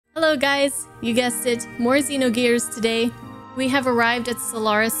Hello guys, you guessed it, more Xenogears today. We have arrived at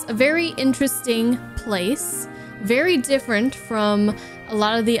Solaris, a very interesting place. Very different from a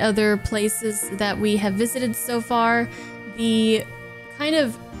lot of the other places that we have visited so far. The kind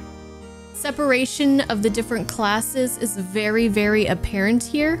of separation of the different classes is very, very apparent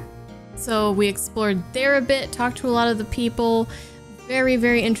here. So we explored there a bit, talked to a lot of the people. Very,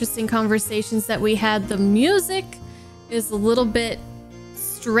 very interesting conversations that we had. The music is a little bit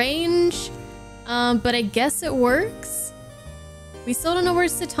strange, but I guess it works. We still don't know where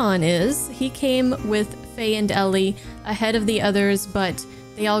Satan is. He came with Faye and Ellie ahead of the others, but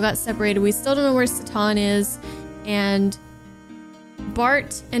they all got separated. We still don't know where Satan is, and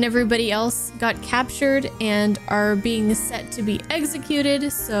Bart and everybody else got captured and are being set to be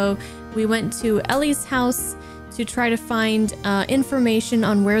executed. So we went to Ellie's house to try to find information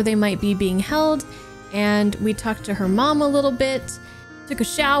on where they might be being held, and we talked to her mom a little bit, took a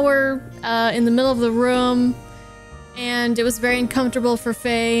shower in the middle of the room, and it was very uncomfortable for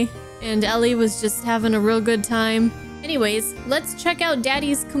Faye, and Ellie was just having a real good time. Anyways, let's check out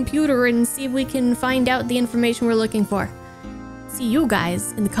Daddy's computer and see if we can find out the information we're looking for. See you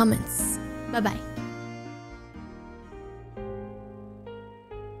guys in the comments. Bye-bye.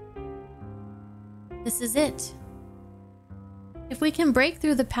 This is it. If we can break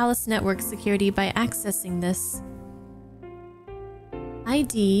through the palace network security by accessing this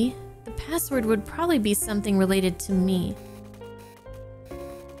ID, the password would probably be something related to me.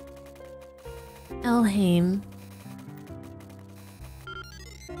 Elheim.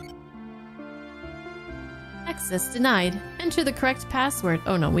 Access denied. Enter the correct password.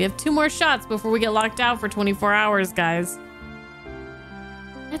 Oh no, we have 2 more shots before we get locked out for 24 hours, guys.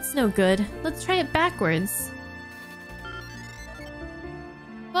 That's no good. Let's try it backwards.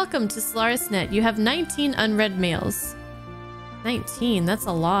 Welcome to SolarisNet. You have 19 unread mails. 19, that's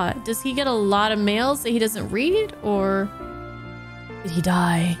a lot. Does he get a lot of mails that he doesn't read, or did he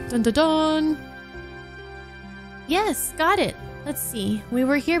die? Dun dun dun! Yes, got it. Let's see. We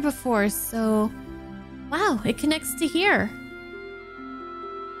were here before, so... Wow, it connects to here.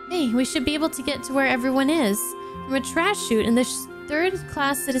 Hey, we should be able to get to where everyone is from a trash chute in the 3rd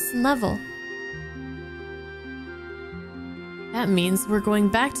class citizen level. That means we're going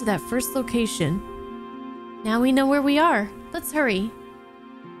back to that first location. Now we know where we are. Let's hurry.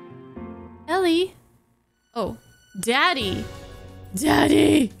 Ellie? Oh, Daddy!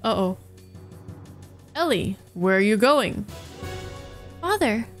 Daddy! Uh-oh. Ellie, where are you going?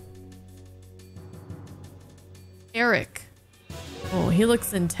 Father. Eric. Oh, he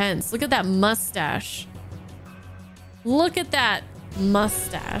looks intense. Look at that mustache. Look at that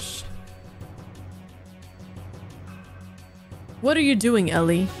mustache. What are you doing,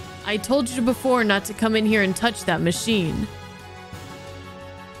 Ellie? I told you before not to come in here and touch that machine.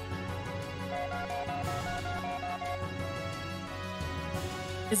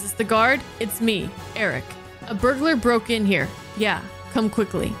 Is this the guard? It's me, Eric. A burglar broke in here. Yeah, come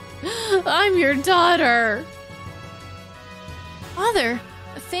quickly. I'm your daughter. Father,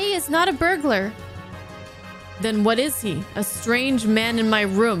 Faye is not a burglar. Then what is he? A strange man in my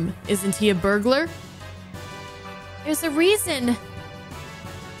room. Isn't he a burglar? There's a reason.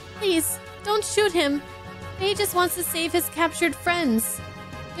 Please, don't shoot him. Faye just wants to save his captured friends.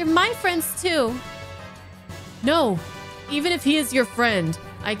 They're my friends too. No, even if he is your friend,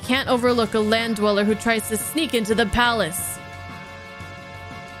 I can't overlook a land dweller who tries to sneak into the palace.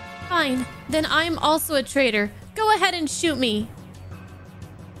 Fine, then I'm also a traitor. Go ahead and shoot me.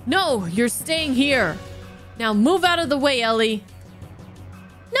 No, you're staying here. Now move out of the way, Ellie.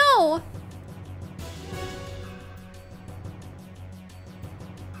 No!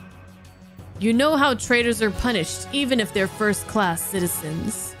 You know how traitors are punished, even if they're first-class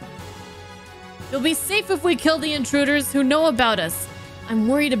citizens. You'll be safe if we kill the intruders who know about us. I'm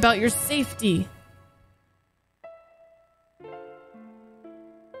worried about your safety.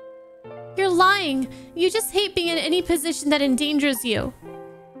 You're lying. You just hate being in any position that endangers you.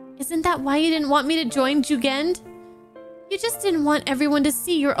 Isn't that why you didn't want me to join Jugend? You just didn't want everyone to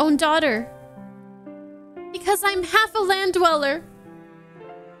see your own daughter. Because I'm half a land dweller.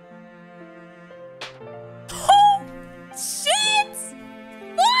 Oh, shit!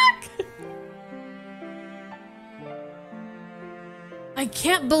 Fuck! I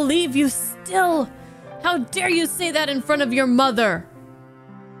can't believe you still... How dare you say that in front of your mother?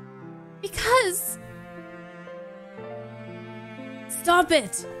 Because... Stop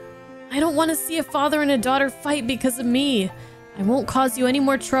it! I don't want to see a father and a daughter fight because of me. I won't cause you any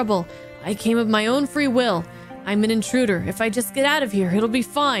more trouble. I came of my own free will. I'm an intruder. If I just get out of here, it'll be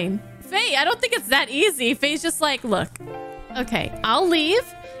fine. Faye, I don't think it's that easy. Faye's just like, look, okay, I'll leave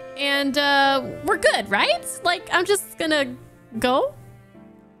And we're good, right? Like, I'm just gonna go.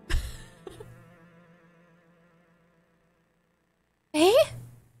 Hey?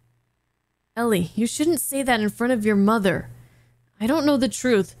 Ellie, you shouldn't say that in front of your mother. I don't know the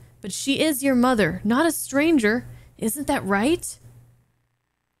truth, but she is your mother, not a stranger. Isn't that right?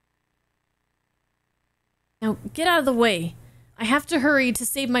 Now, get out of the way. I have to hurry to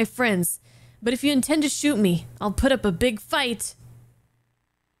save my friends. But if you intend to shoot me, I'll put up a big fight.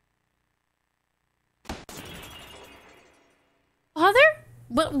 Father?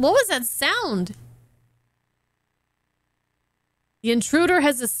 What was that sound? The intruder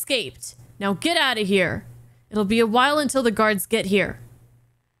has escaped. Now get out of here. It'll be a while until the guards get here.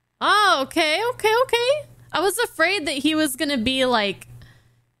 Oh, okay. I was afraid that he was gonna be like...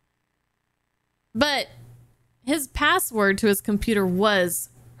 But his password to his computer was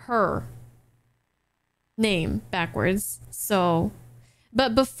her name backwards. So...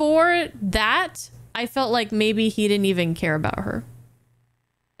 But before that, I felt like maybe he didn't even care about her.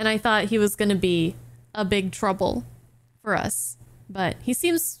 And I thought he was gonna be a big trouble for us. But he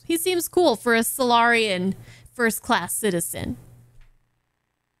seems cool for a Solarian first-class citizen.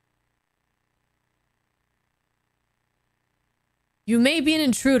 You may be an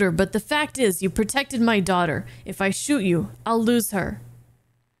intruder, but the fact is you protected my daughter. If I shoot you, I'll lose her.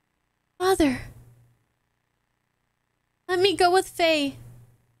 Father. Let me go with Faye.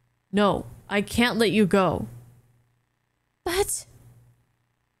 No, I can't let you go. But...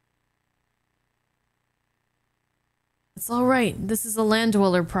 It's all right. This is a land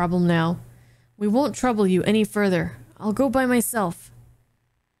dweller problem now. We won't trouble you any further. I'll go by myself.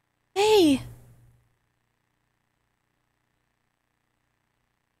 Hey!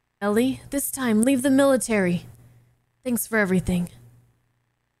 Ellie, this time leave the military. Thanks for everything.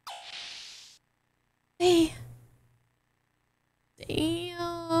 Hey.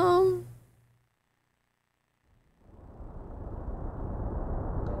 Damn.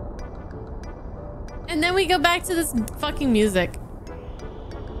 And then we go back to this fucking music.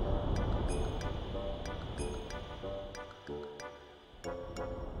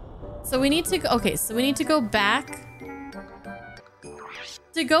 So we need to... Okay, so we need to go back.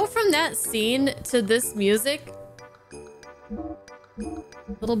 To go from that scene to this music. A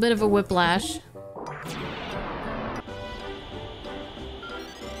little bit of a whiplash.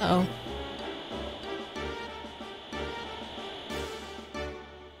 Uh-oh.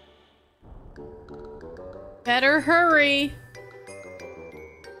 Better hurry.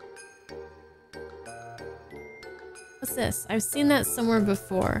 What's this? I've seen that somewhere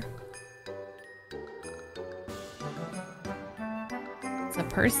before. It's a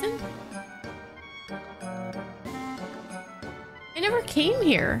person? I never came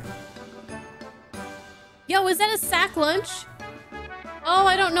here. Yo, is that a sack lunch? Oh,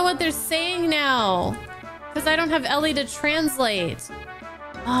 I don't know what they're saying now. Because I don't have Ellie to translate.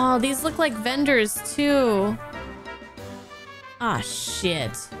 Oh, these look like vendors too. Ah,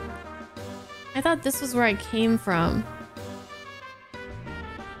 shit. I thought this was where I came from.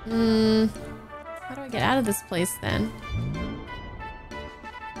 How do I get out of this place then?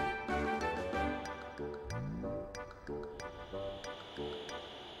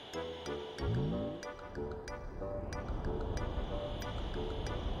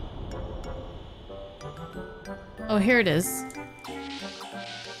 Oh, here it is.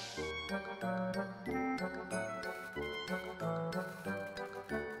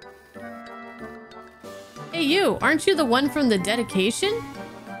 Hey, you! Aren't you the one from the dedication?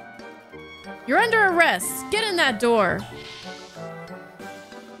 You're under arrest! Get in that door!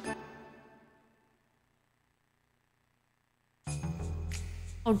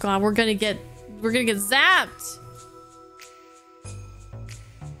 Oh god, we're gonna get zapped!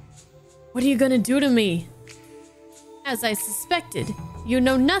 What are you gonna do to me? As I suspected, you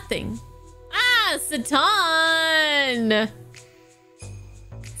know nothing. Ah, Satan!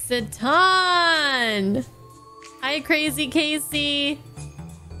 Satan! Hi, Crazy Casey.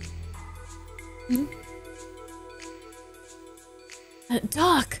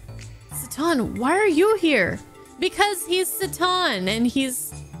 Doc, Satan, why are you here? Because he's Satan, and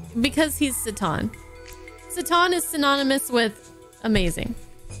because he's Satan. Satan is synonymous with amazing.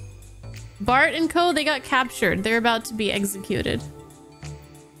 Bart and co, they got captured. They're about to be executed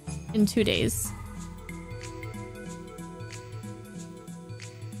in 2 days.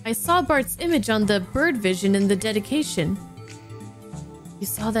 I saw Bart's image on the bird vision in the dedication. You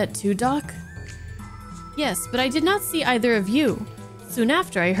saw that too, Doc? Yes, but I did not see either of you. Soon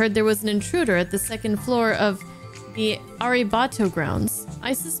after, I heard there was an intruder at the second floor of the Aribato grounds.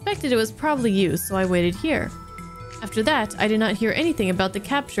 I suspected it was probably you, so I waited here. After that, I did not hear anything about the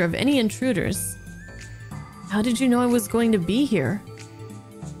capture of any intruders. How did you know I was going to be here?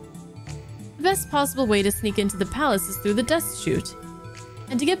 The best possible way to sneak into the palace is through the dust chute.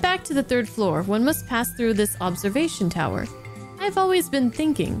 And to get back to the 3rd floor, one must pass through this observation tower. I've always been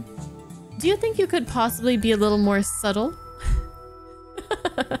thinking, do you think you could possibly be a little more subtle?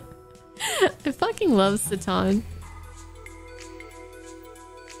 I fucking love Satan.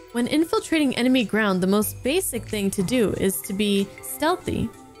 When infiltrating enemy ground, the most basic thing to do is to be stealthy.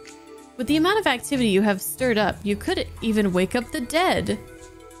 With the amount of activity you have stirred up, you could even wake up the dead.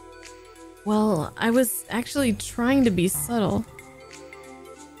 Well, I was actually trying to be subtle.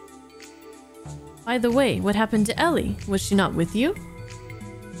 By the way, what happened to Ellie? Was she not with you?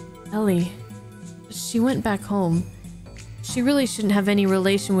 Ellie, she went back home. She really shouldn't have any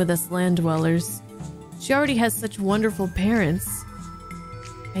relation with us land dwellers. She already has such wonderful parents.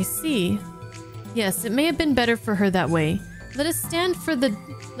 I see. Yes, it may have been better for her that way. Let us head for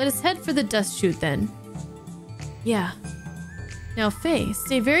the dust chute then. Yeah. Now, Faye,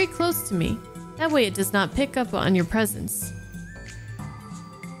 stay very close to me. That way it does not pick up on your presence.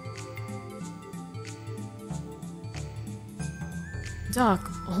 Doc,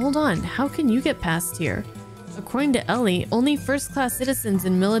 hold on. How can you get past here? According to Ellie, only first-class citizens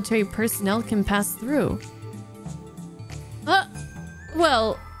and military personnel can pass through.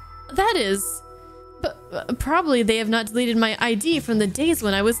 Well, that is... But probably they have not deleted my ID from the days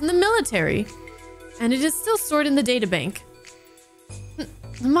when I was in the military. And it is still stored in the databank.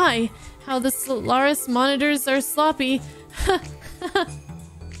 My, how the Solaris monitors are sloppy.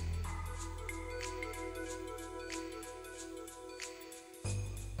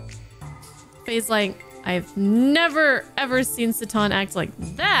 Faye's like, I've never ever seen Satan act like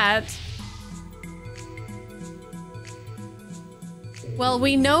that. Well,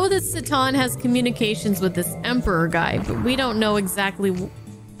 we know that Satan has communications with this Emperor guy, but we don't know exactly...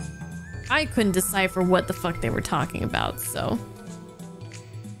 I couldn't decipher what the fuck they were talking about, so...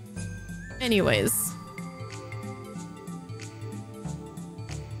 Anyways...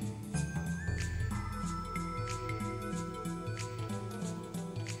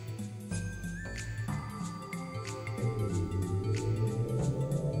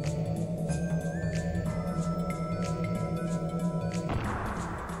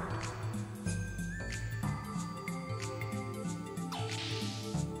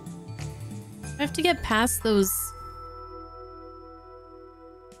 I have to get past those...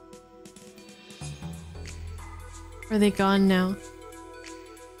 Are they gone now?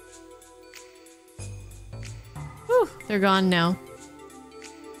 Whew, they're gone now.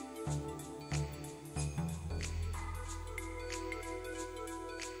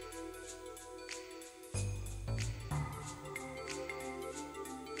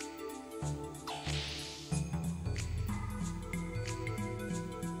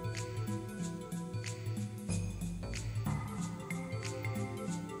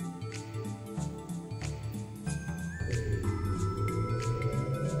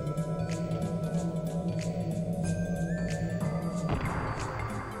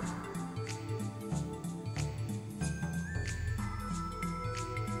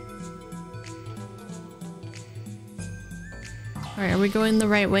 Alright, are we going the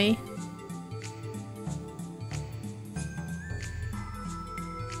right way?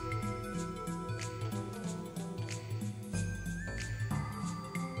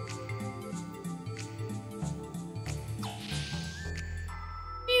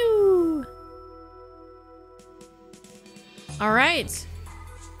 Phew! Alright.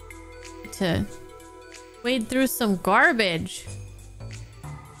 To wade through some garbage.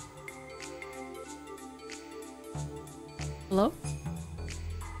 Hello?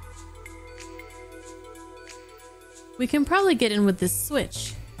 We can probably get in with this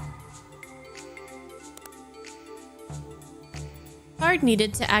switch. Card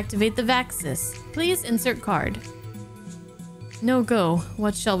needed to activate the Vaxis. Please insert card. No go.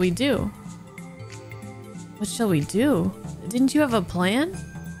 What shall we do? What shall we do? Didn't you have a plan?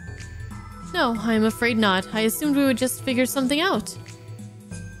 No, I'm afraid not. I assumed we would just figure something out.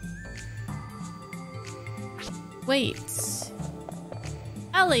 Wait.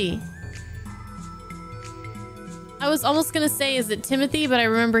 Ellie! I was almost gonna say, is it Timothy? But I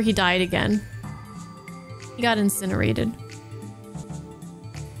remember he died again. He got incinerated.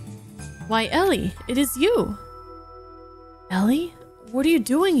 Why, Ellie, it is you! Ellie? What are you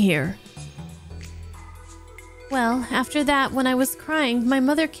doing here? Well, after that, when I was crying, my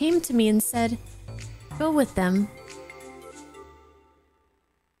mother came to me and said, go with them.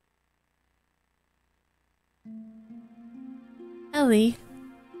 Ellie.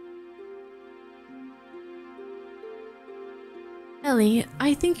 Ellie,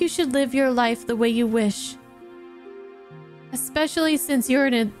 I think you should live your life the way you wish. Especially since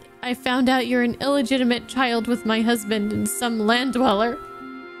I found out you're an illegitimate child with my husband and some land dweller.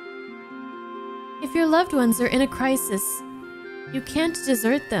 If your loved ones are in a crisis, you can't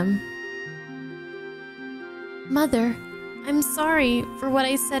desert them. Mother, I'm sorry for what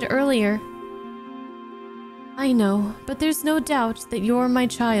I said earlier. I know, but there's no doubt that you're my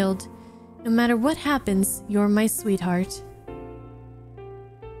child. No matter what happens, you're my sweetheart.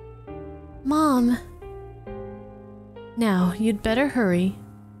 Mom. Now, you'd better hurry.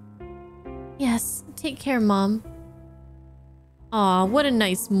 Yes, take care, Mom. Aw, what a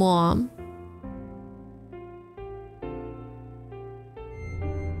nice mom.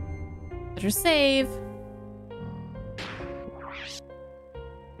 Better save.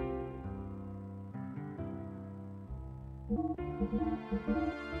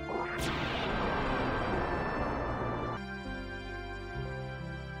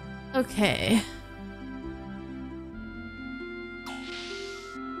 Okay.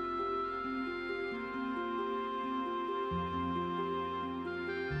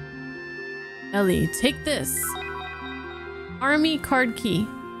 Ellie, take this. Army card key.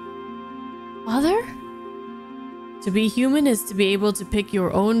 Father? To be human is to be able to pick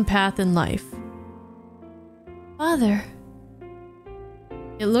your own path in life. Father.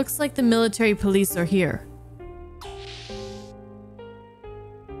 It looks like the military police are here.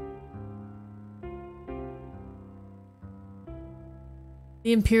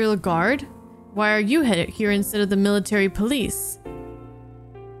 The Imperial Guard? Why are you here instead of the military police?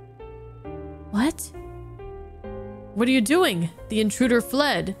 What? What are you doing? The intruder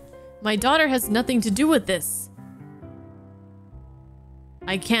fled. My daughter has nothing to do with this.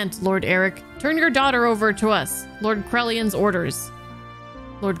 I can't, Lord Eric. Turn your daughter over to us. Lord Krelian's orders.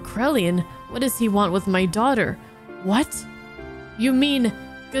 Lord Krelian? What does he want with my daughter? What? You mean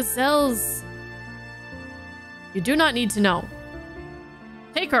gazelles? You do not need to know.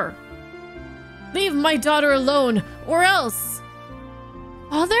 Take her. Leave my daughter alone, or else.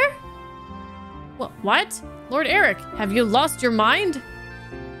 Father? What? Lord Eric, have you lost your mind?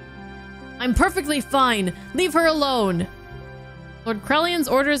 I'm perfectly fine. Leave her alone. Lord Krelian's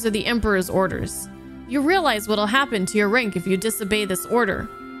orders are the Emperor's orders. You realize what'll happen to your rank if you disobey this order.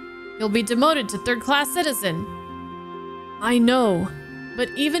 You'll be demoted to third-class citizen. I know, but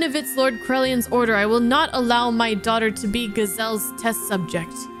even if it's Lord Krelian's order, I will not allow my daughter to be Gazelle's test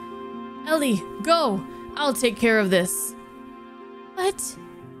subject. Ellie, go. I'll take care of this. What?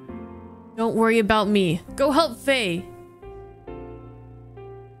 Don't worry about me. Go help Faye.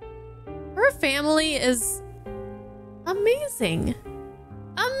 Her family is amazing.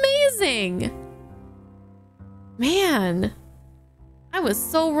 Amazing. Man, I was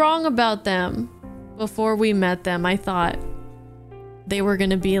so wrong about them. Before we met them, I thought they were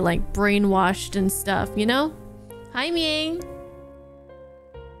gonna be like brainwashed and stuff, you know? Hi, Ming.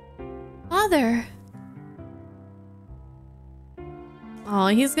 Father. Oh,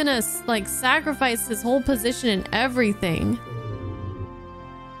 he's gonna like sacrifice his whole position and everything.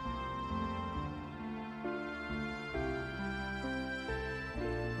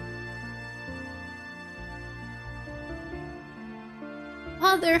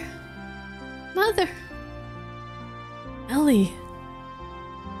 Mother. Mother. Ellie.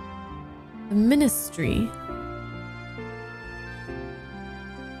 The ministry.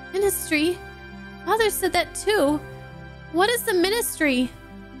 Ministry? Father said that too. What is the ministry?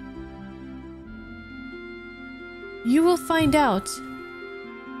 You will find out.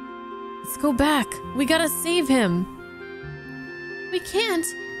 Let's go back. We gotta save him. We can't.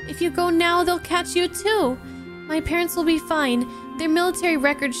 If you go now, they'll catch you too. My parents will be fine. Their military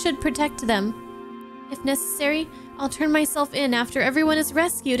record should protect them. If necessary, I'll turn myself in after everyone is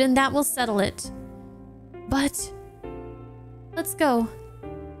rescued and that will settle it. But let's go.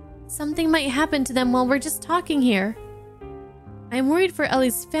 Something might happen to them while we're just talking here. I'm worried for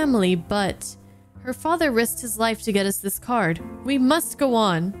Ellie's family, but her father risked his life to get us this card. We must go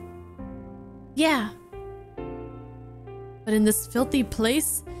on. Yeah. But in this filthy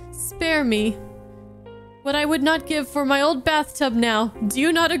place, spare me. What I would not give for my old bathtub now. Do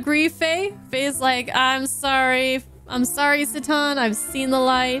you not agree, Faye? Faye's like, I'm sorry. I'm sorry, Satan. I've seen the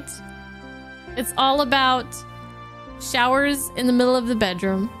light. It's all about showers in the middle of the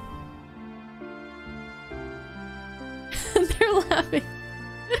bedroom. They're laughing.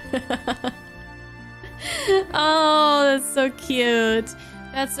 Oh, that's so cute.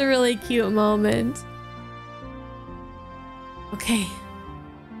 That's a really cute moment. Okay.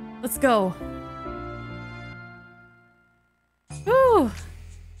 Let's go. Whew.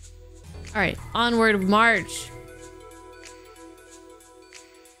 Alright, onward march.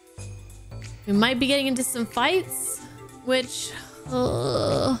 We might be getting into some fights, which...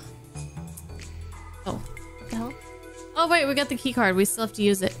 Oh, what the hell? Oh, wait, we got the key card. We still have to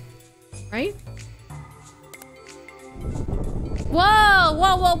use it. Right? Whoa!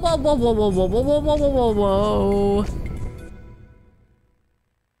 Whoa, whoa, whoa, whoa, whoa, whoa, whoa, whoa, whoa, whoa, whoa, whoa.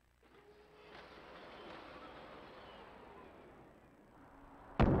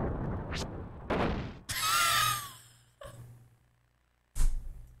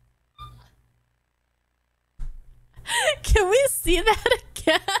 Can we see that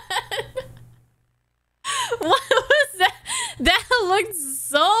again? What was that? That looked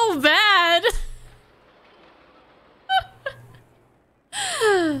so bad.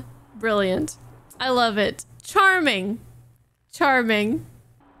 Brilliant. I love it. Charming. Charming.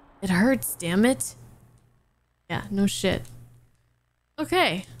 It hurts, damn it. Yeah, no shit.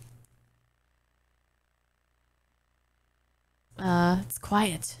 Okay. It's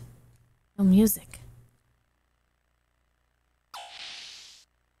quiet. No music.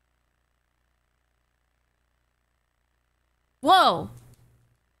 Whoa!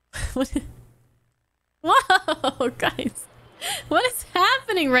 What? Whoa, guys. What is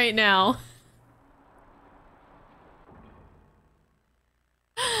happening right now?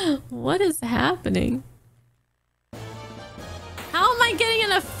 What is happening? How am I getting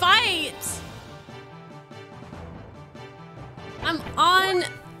in a fight? I'm on...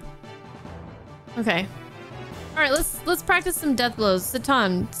 Okay. Alright, let's practice some death blows.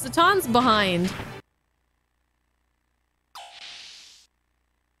 Satan's behind.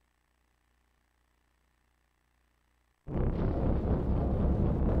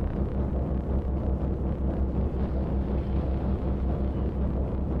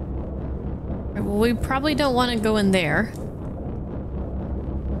 Well, we probably don't want to go in there.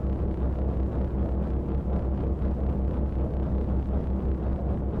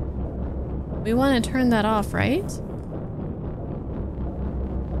 We want to turn that off, right?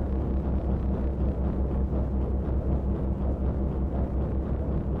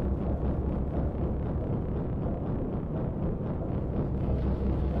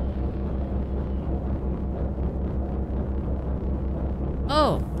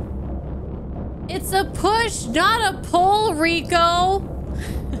 Oh. It's a push, not a pull, Rico.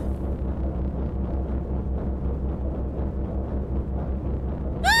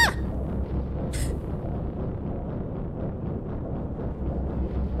 Ah!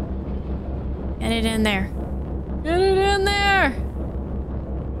 Get it in there. Get it in there.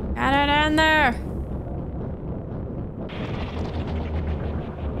 Get it in there.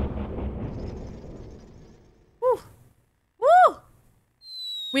 Woo. Woo.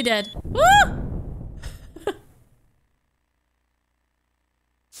 We did. Woo!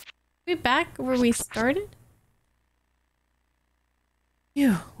 We back where we started?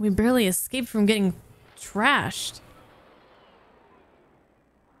 Phew, we barely escaped from getting trashed.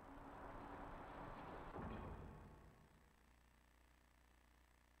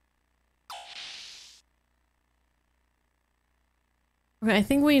 Okay, I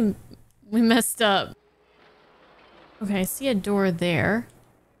think we messed up. Okay, I see a door there.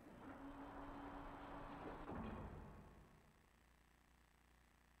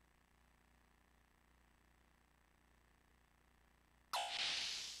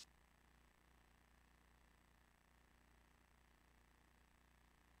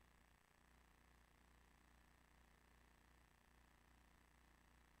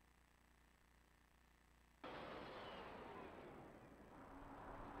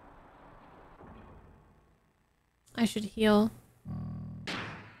 I should heal.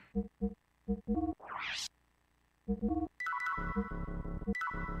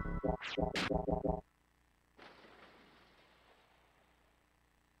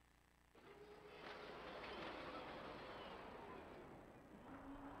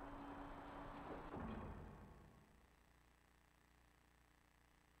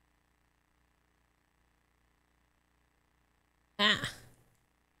 Ah.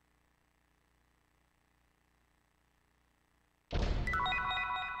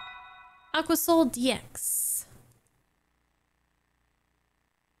 Aquasol DX.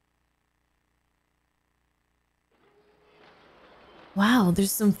 Wow,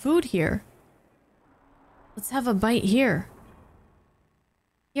 there's some food here. Let's have a bite here.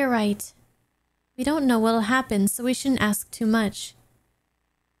 You're right. We don't know what'll happen, so we shouldn't ask too much.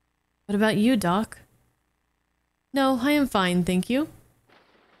 What about you, Doc? No, I am fine, thank you.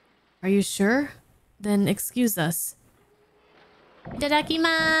 Are you sure? Then excuse us.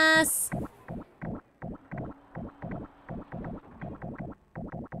 Itadakimasu!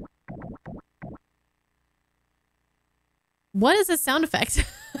 What is this sound effect?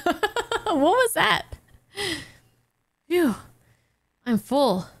 What was that? Phew. I'm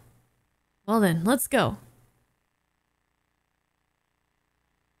full. Well then, let's go.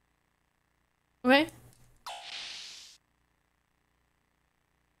 Okay.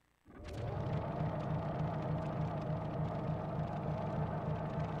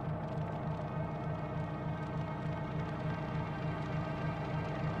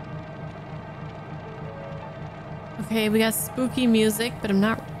 Okay, we got spooky music, but I'm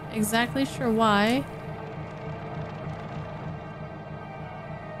not exactly sure why.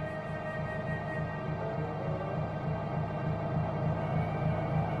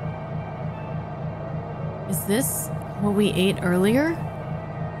 Is this what we ate earlier?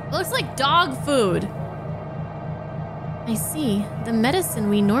 It looks like dog food. I see. The medicine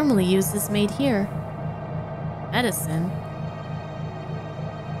we normally use is made here. Medicine?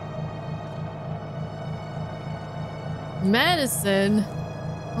 Medicine?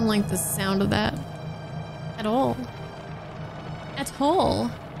 I don't like the sound of that. At all. At all.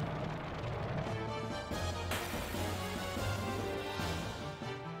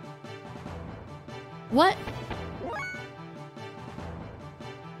 What?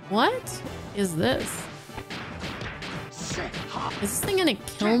 What is this? Is this thing gonna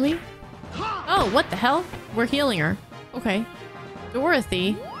kill me? Oh, what the hell? We're healing her. Okay.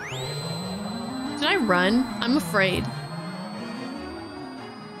 Dorothy. Should I run? I'm afraid.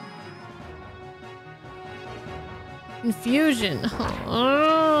 Confusion.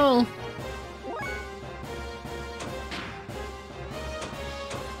 Oh.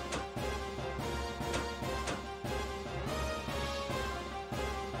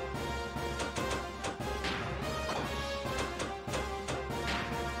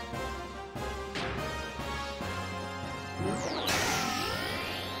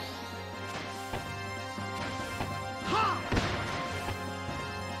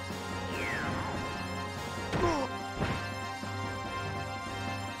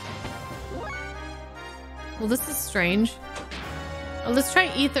 Well, this is strange. Oh, let's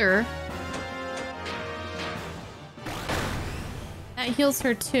try ether. That heals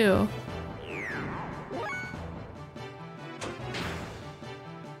her too.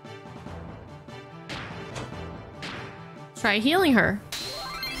 Try healing her.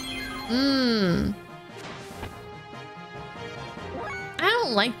 I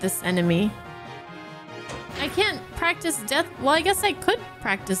don't like this enemy. I can't practice death. Well, I guess I could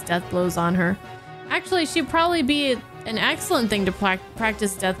practice death blows on her. Actually, she'd probably be an excellent thing to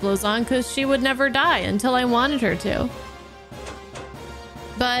practice death blows on because she would never die until I wanted her to.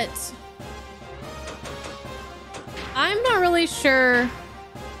 But I'm not really sure.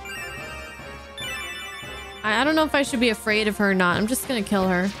 I don't know if I should be afraid of her or not. I'm just gonna kill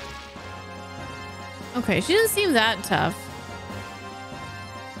her. Okay, she doesn't seem that tough.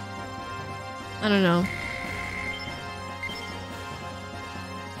 I don't know.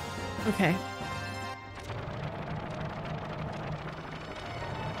 Okay.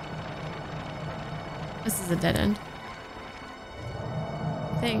 This is a dead end.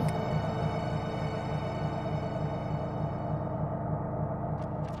 I think.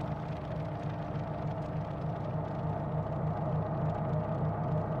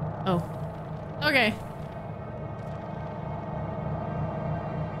 Oh. Okay.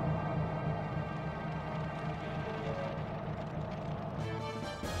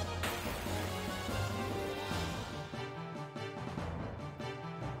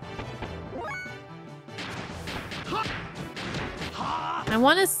 I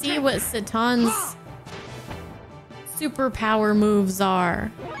want to see what Satan's superpower moves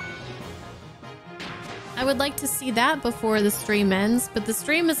are. I would like to see that before the stream ends, but the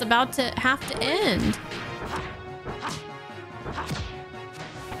stream is about to have to end.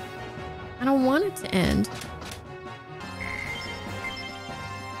 I don't want it to end.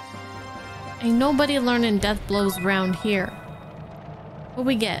 Ain't nobody learning death blows around here. What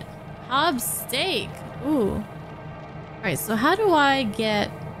we get? Hobbs steak. Ooh. Alright, so how do I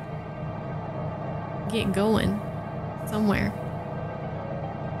get going somewhere?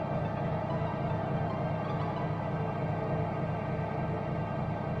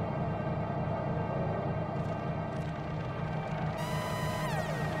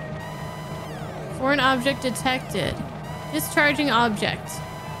 Foreign object detected. Discharging object.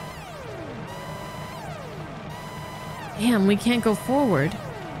 Damn, we can't go forward.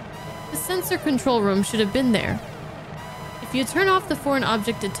 The sensor control room should have been there. If you turn off the foreign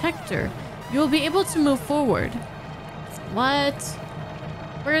object detector, you will be able to move forward. What?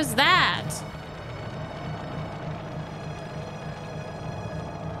 Where's that?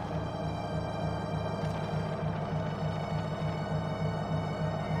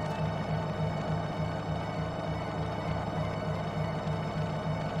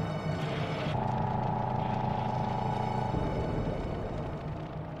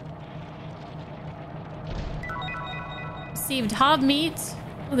 received hob meat.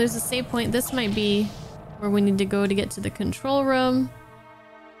 Oh, there's a save point. This might be where we need to go to get to the control room.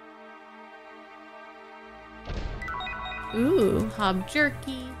 Ooh, hob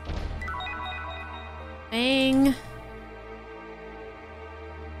jerky. Bang.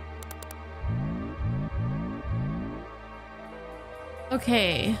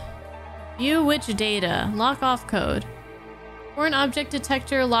 Okay. View which data. Lock off code. Foreign object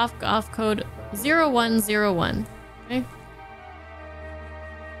detector lock off code 0101. Okay.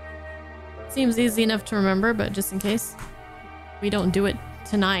 Seems easy enough to remember, but just in case we don't do it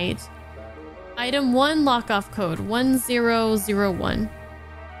tonight. Item 1 lock off code 1001.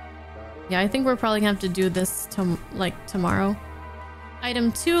 Yeah, I think we're probably gonna have to do this tomorrow.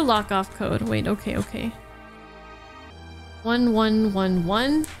 Item 2 lock off code. Wait, okay.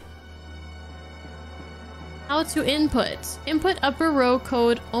 1111. How to input. Input upper row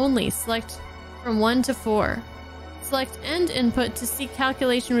code only. Select from 1 to 4. Select end input to see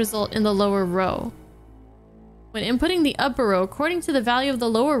calculation result in the lower row. When inputting the upper row, according to the value of the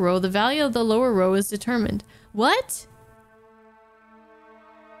lower row, the value of the lower row is determined. What?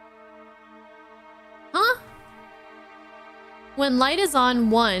 Huh? When light is on,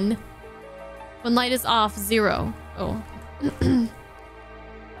 1. When light is off, 0. Oh.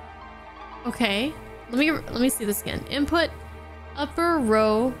 Okay. Let me see this again. Input upper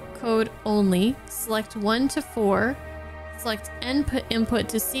row code only. Select 1 to 4. Select input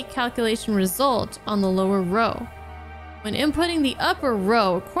to see calculation result on the lower row. When inputting the upper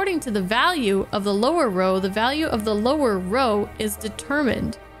row, according to the value of the lower row, the value of the lower row is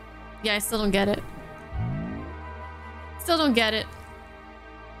determined. Yeah, I still don't get it. Still don't get it.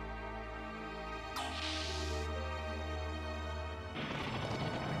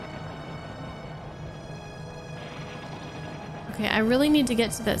 Okay, I really need to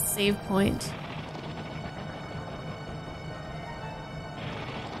get to that save point.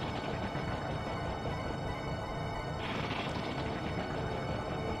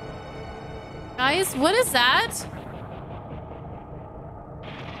 Guys, what is that?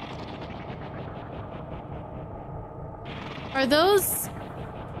 Are those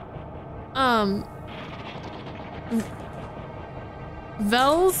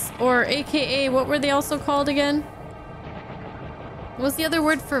Vels, or AKA what were they also called again? What was the other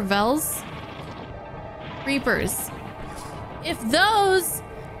word for Vels? Reapers. If those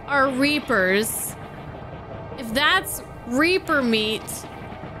are Reapers, if that's Reaper meat,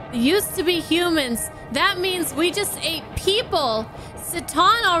 used to be humans, that means we just ate people.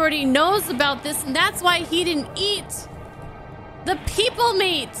 Satan already knows about this, and that's why he didn't eat the people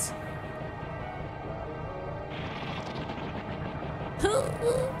meat.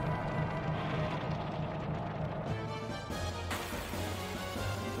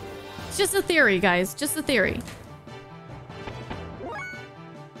 It's just a theory, guys. Just a theory.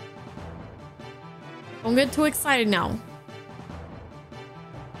 Don't get too excited now.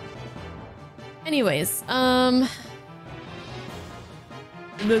 Anyways, I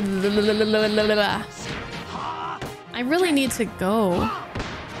really need to go.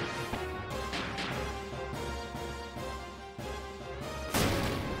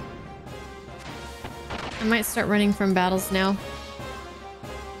 I might start running from battles now.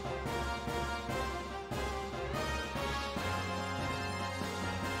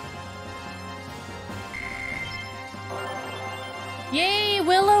 Yay!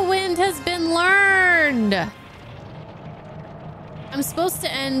 Willow Wind has been learned! I'm supposed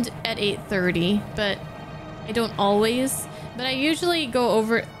to end at 8:30, but I don't always. But I usually go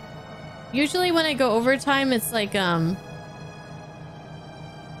over... Usually when I go overtime, it's like, when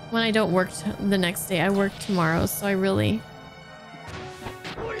I don't work the next day. I work tomorrow, so I really...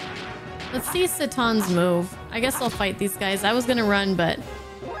 Let's see Satan's move. I guess I'll fight these guys. I was gonna run, but...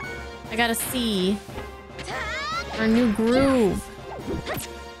 I gotta see... our new groove.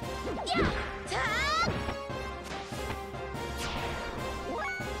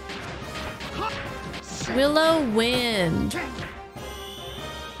 Willow Wind.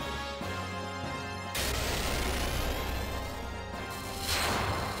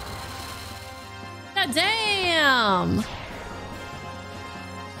 God damn!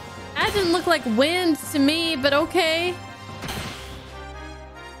 That didn't look like wind to me, but okay.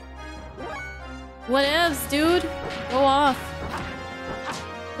 Whatevs, dude. Go off.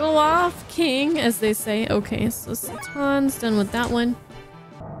 Go off, king, as they say. Okay, so Satan's done with that one.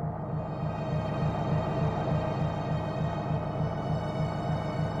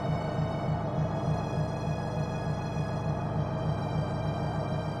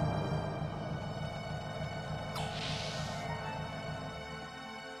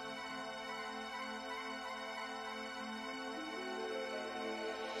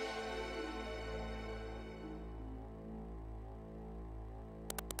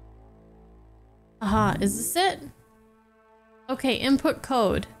 Aha, is this it? Okay, input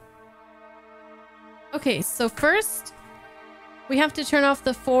code. Okay, so first we have to turn off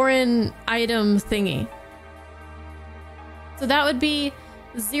the foreign item thingy. So that would be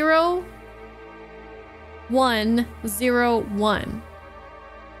 0101.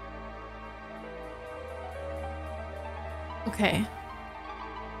 Okay.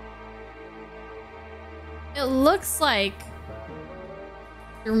 It looks like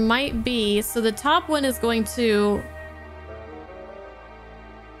there might be, so the top one is going to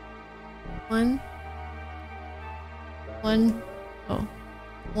 1,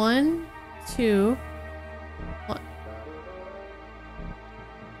 2, 1.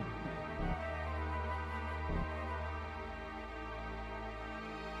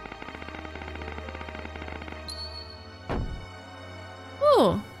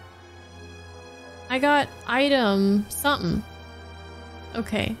 Oh, I got item something.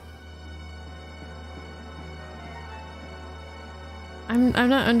 Okay. I'm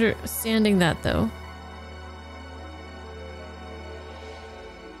not understanding that though.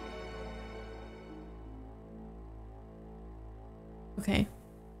 Okay.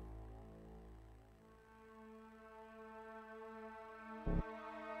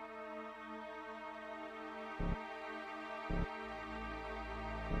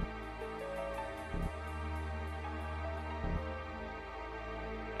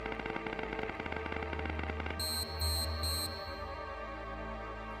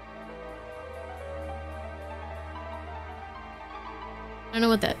 I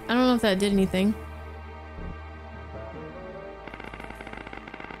don't know if that did anything.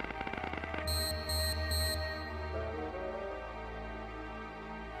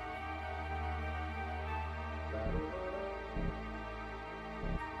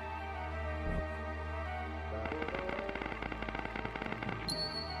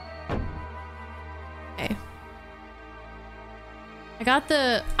 Okay. I got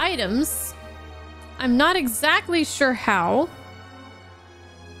the items. I'm not exactly sure how.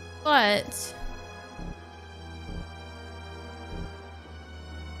 But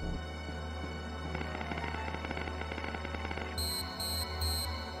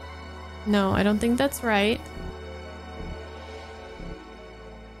no, I don't think that's right.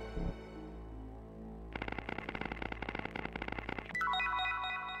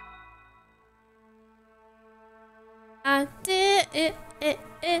 I did it.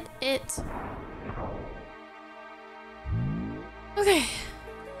 Okay.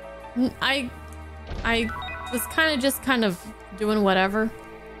 I was kind of doing whatever.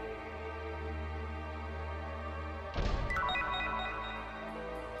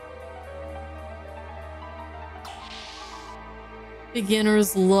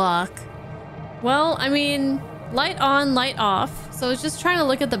 Beginner's luck. Well, I mean, light on, light off. So it's just trying to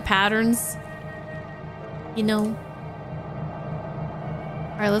look at the patterns. You know.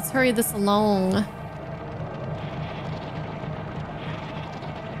 All right, let's hurry this along.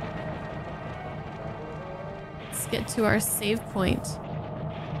 Get to our save point.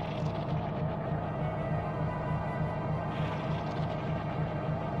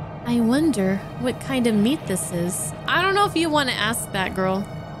 I wonder what kind of meat this is. I don't know if you want to ask that, girl.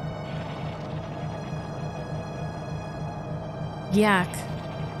 Yak.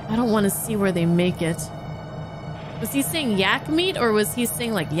 I don't want to see where they make it. Was he saying yak meat or was he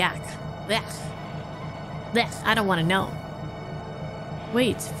saying like yak? Blech. Blech. I don't want to know.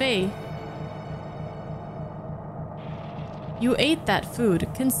 Wait, Faye. You ate that food.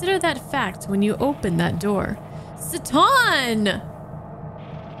 Consider that fact when you open that door. Satan!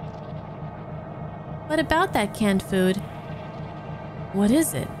 What about that canned food? What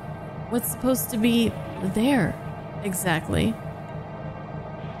is it? What's supposed to be there? Exactly.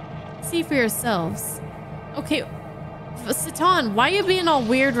 See for yourselves. Okay, Satan, why are you being all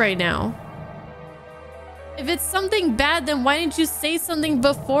weird right now? If it's something bad, then why didn't you say something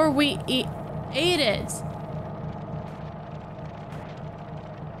before we ate it?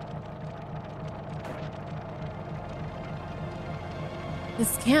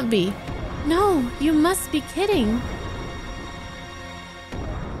 This can't be. No, you must be kidding.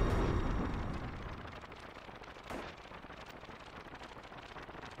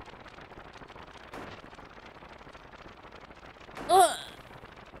 Ugh.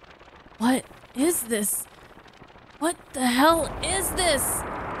 What is this? What the hell is this?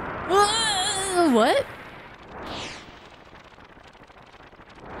 What?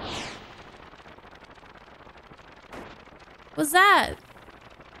 What's that?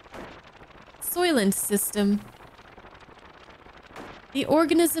 Soylent system. The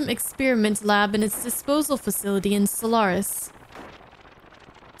organism experiment lab and its disposal facility in Solaris.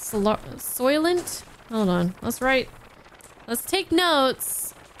 Soylent? Hold on. Let's write. Let's take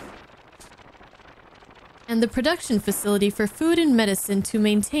notes. And the production facility for food and medicine to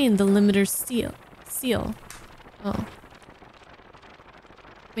maintain the limiter seal. Oh.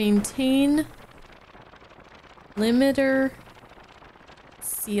 Maintain limiter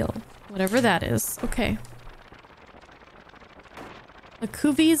seal. Whatever that is. Okay. The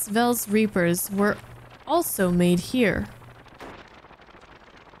Kuvi's Vels Reapers were also made here.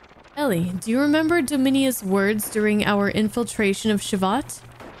 Ellie, do you remember Dominia's words during our infiltration of Shavat?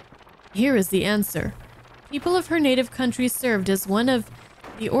 Here is the answer. People of her native country served as one of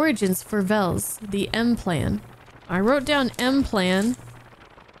the origins for Vels, the M-Plan. I wrote down M-Plan.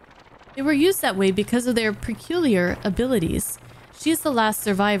 They were used that way because of their peculiar abilities. She is the last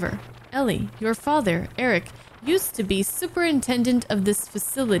survivor. Ellie, your father, Eric, used to be superintendent of this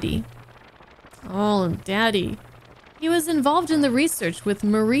facility. Oh, Daddy. He was involved in the research with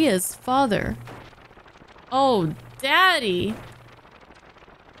Maria's father. Oh, Daddy.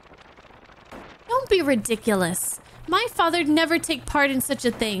 Don't be ridiculous. My father'd never take part in such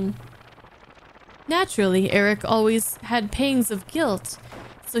a thing. Naturally, Eric always had pangs of guilt,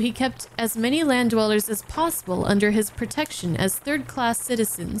 so he kept as many land dwellers as possible under his protection as third-class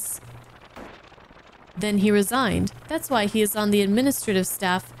citizens. Then he resigned. That's why he is on the administrative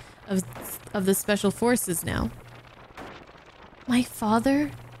staff of the Special Forces now. My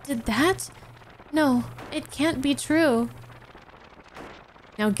father did that? No, it can't be true.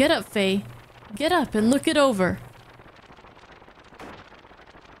 Now get up, Faye. Get up and look it over.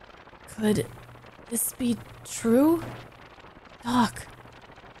 Could this be true? Doc.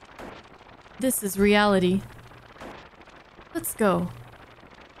 This is reality. Let's go.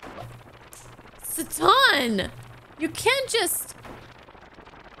 Satan! You can't just...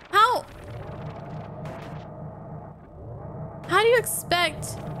 How do you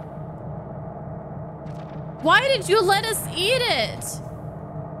expect... Why did you let us eat it?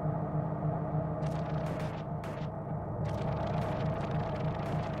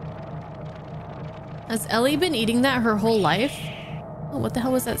 Has Ellie been eating that her whole life? Oh, what the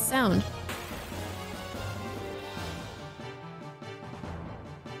hell was that sound?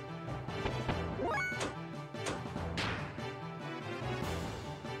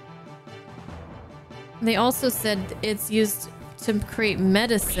 They also said it's used to create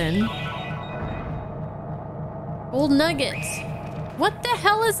medicine. Gold nugget. What the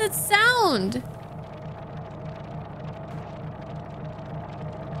hell is it sound?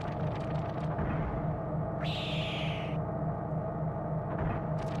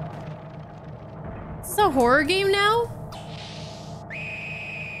 Is this a horror game now?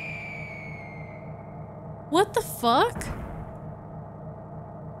 What the fuck?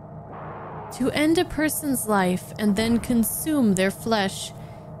 To end a person's life and then consume their flesh.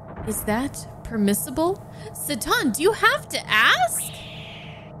 Is that permissible? Satan, do you have to ask?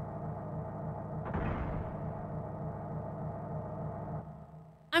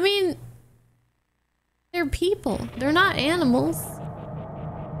 I mean, they're people. They're not animals.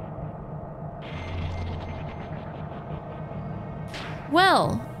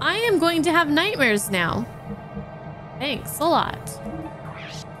 Well, I am going to have nightmares now. Thanks a lot.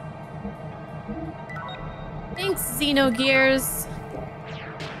 Thanks, Xenogears.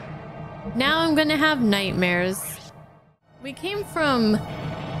 Now I'm gonna have nightmares. We came from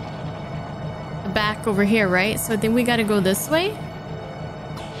the back over here, right? So I think we gotta go this way.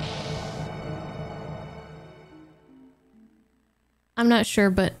 I'm not sure,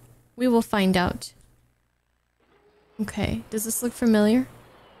 but we will find out. Okay, does this look familiar?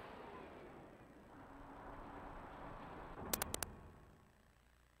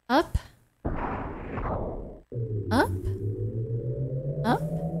 Up? Up? Up?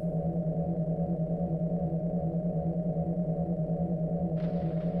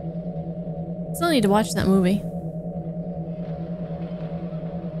 Still need to watch that movie.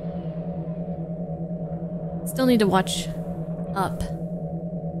 Still need to watch Up.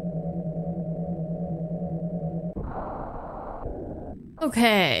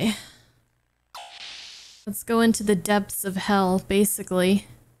 Okay. Let's go into the depths of hell, basically.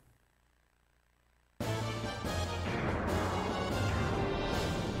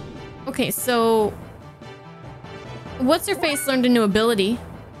 Okay, so... What's her face learned a new ability?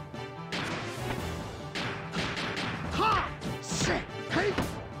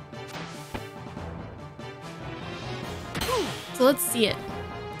 So let's see it.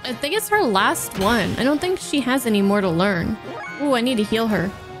 I think it's her last one. I don't think she has any more to learn. Ooh, I need to heal her.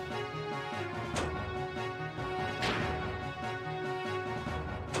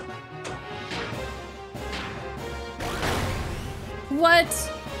 What?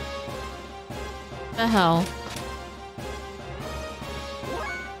 The hell?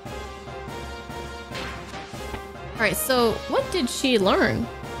 Alright, so what did she learn?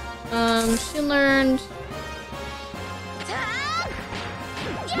 She learned...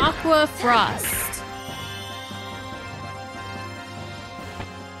 Aqua Frost.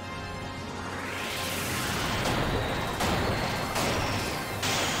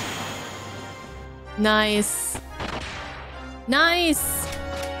 Nice. Nice!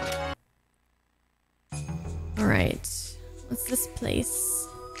 Alright. What's this place?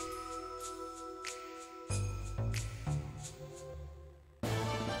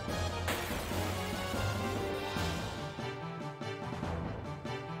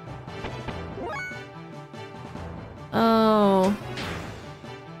 Oh.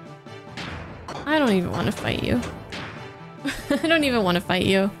 I don't even want to fight you. I don't even want to fight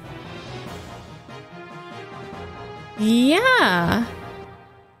you. Yeah.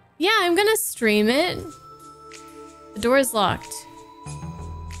 Yeah, I'm gonna stream it. The door is locked.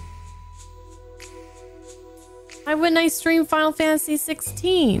 Why wouldn't I stream Final Fantasy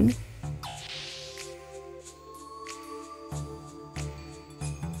 16?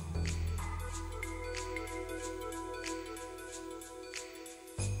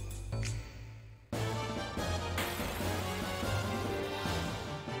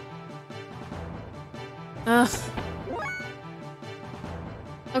 Ugh.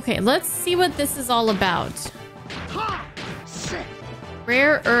 Okay, let's see what this is all about.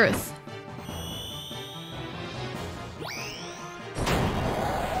 Rare earth.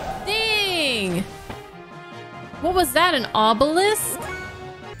 Dang! What was that, an obelisk?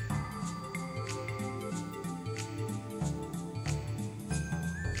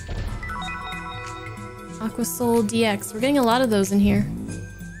 Aqua Soul DX. We're getting a lot of those in here.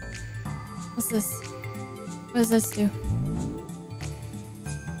 What's this? What does this do?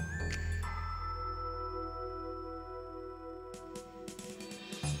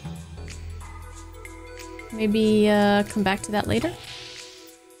 Maybe come back to that later.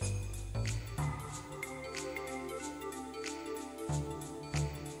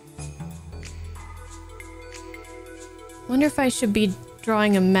 Wonder if I should be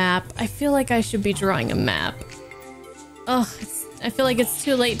drawing a map. I feel like I should be drawing a map. Ugh, I feel like it's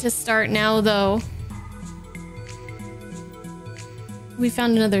too late to start now, though. We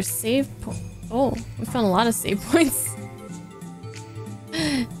found another save point. Oh, we found a lot of save points.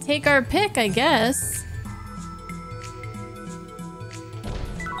 Take our pick, I guess.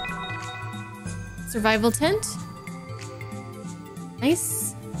 Survival tent.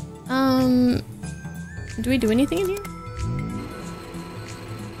 Nice. Do we do anything in here?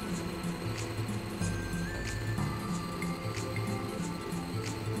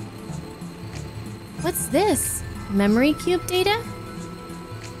 What's this? Memory cube data?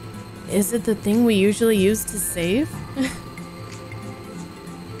 Is it the thing we usually use to save?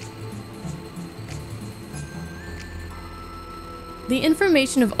 The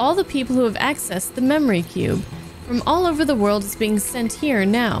information of all the people who have accessed the memory cube from all over the world is being sent here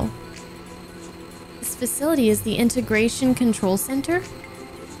now. This facility is the Integration Control Center?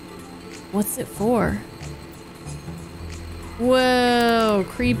 What's it for? Whoa,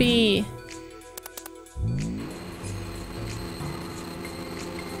 creepy.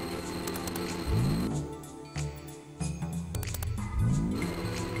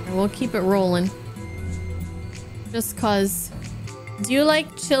 We'll keep it rolling. Just cause. Do you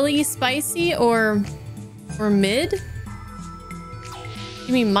like chili spicy or mid?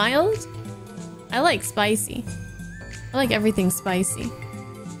 You mean mild? I like spicy. I like everything spicy.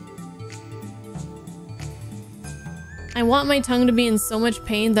 I want my tongue to be in so much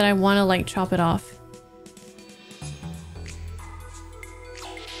pain that I want to like chop it off.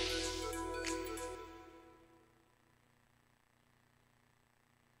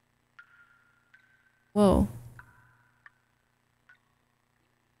 Whoa.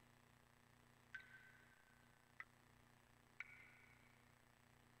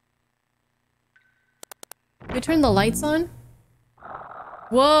 Can we turn the lights on?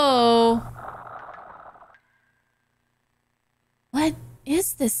 Whoa. What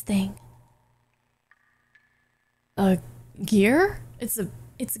is this thing? A gear?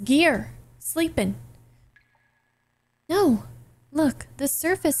 It's gear. Sleeping. No. Look, the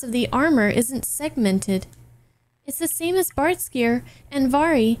surface of the armor isn't segmented. It's the same as Bart's gear and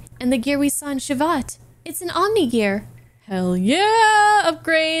Vari and the gear we saw in Shivat. It's an Omni gear. Hell yeah!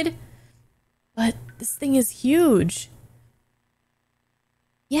 Upgrade! But this thing is huge.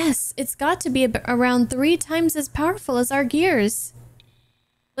 Yes, it's got to be around 3 times as powerful as our gears.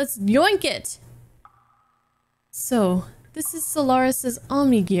 Let's yoink it! So, this is Solaris's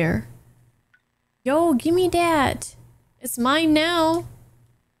Omni gear. Yo, give me that. It's mine now.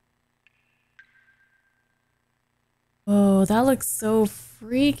 Oh, that looks so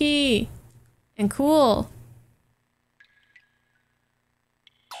freaky and cool.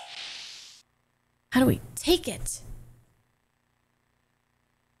 How do we take it?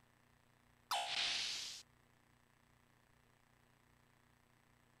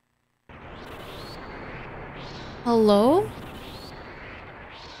 Hello?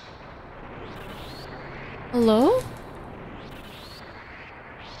 Hello?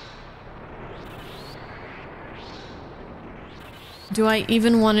 Do I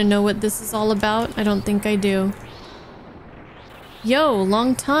even want to know what this is all about? I don't think I do. Yo,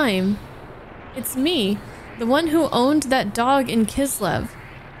 long time. It's me, the one who owned that dog in Kislev.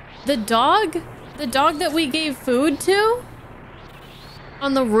 The dog? The dog that we gave food to?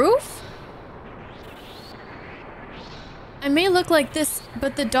 On the roof? I may look like this,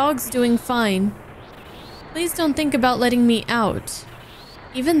 but the dog's doing fine. Please don't think about letting me out.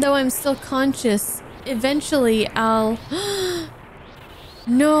 Even though I'm still conscious, eventually I'll...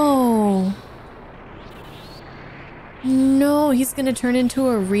 No. No, he's gonna turn into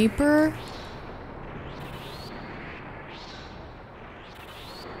a reaper?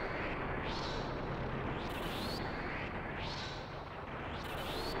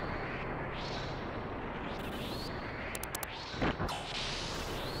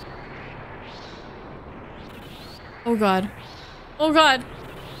 Oh god. Oh god.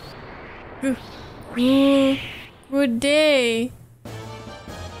 Good day.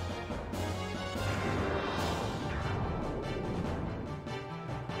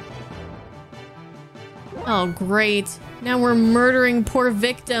 Oh great. Now we're murdering poor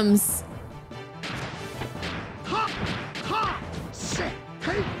victims.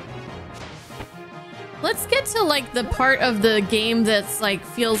 Let's get to like the part of the game that's like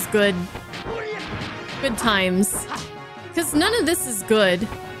feels good. Good times. Because none of this is good.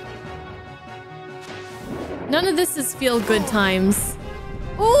 None of this is feel good times.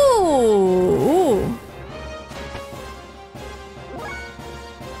 Ooh.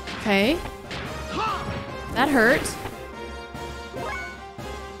 Okay. That hurt.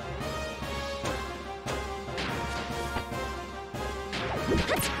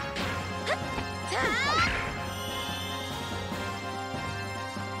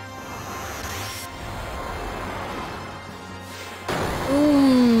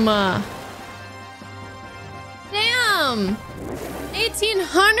 Damn!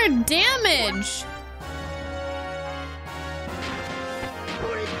 1800 damage!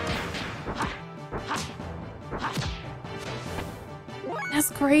 That's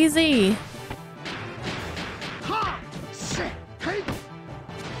crazy.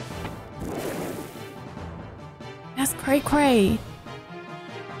 That's cray-cray.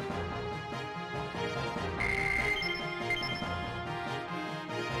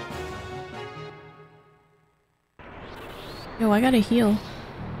 Yo, I gotta heal.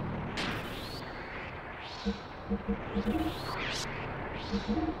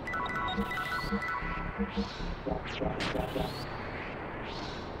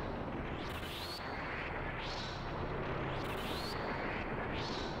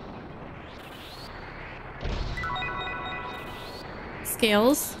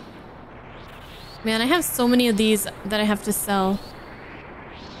 Scales. Man, I have so many of these that I have to sell.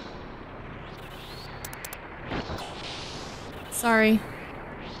 Sorry.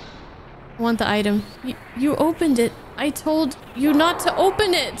 I want the item. You opened it. I told you not to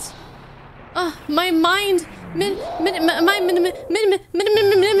open it. My mind. I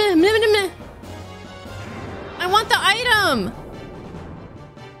want the item.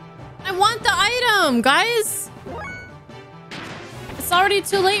 I want the item, guys. It's already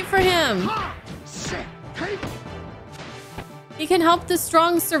too late for him. He can help the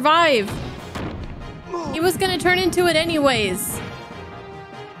strong survive. He was gonna turn into it anyways.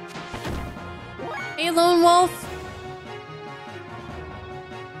 Hey, Lone Wolf.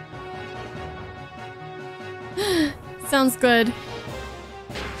 Sounds good.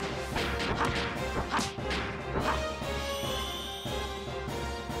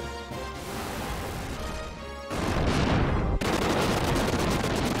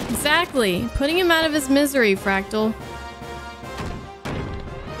 Exactly. Putting him out of his misery, Fractal.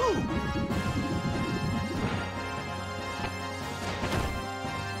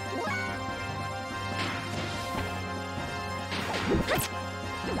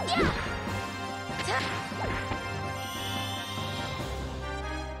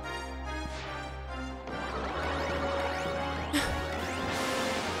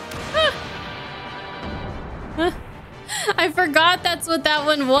 I forgot that's what that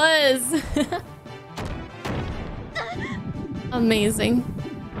one was. Amazing.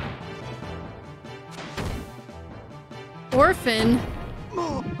 Orphan?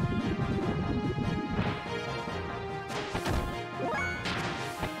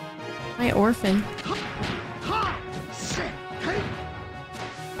 My orphan.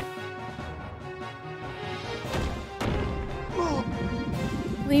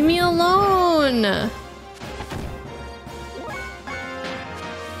 Leave me alone!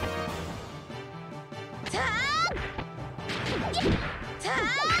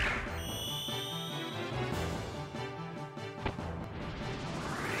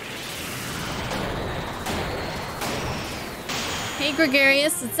 Hey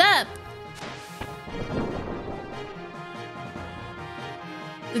Gregarious, what's up?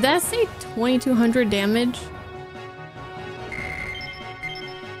 Did that say 2200 damage?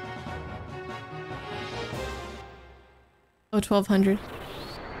 Oh, 1200.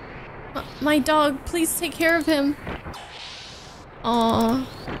 My dog, please take care of him. Aw.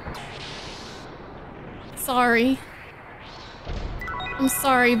 Sorry. I'm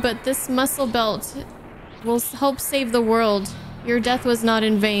sorry, but this muscle belt will help save the world. Your death was not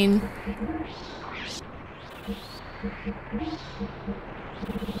in vain.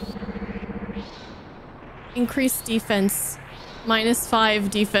 Increased defense. -5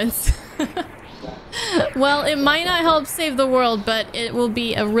 defense. Well, it might not help save the world, but it will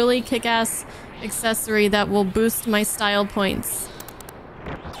be a really kick-ass accessory that will boost my style points.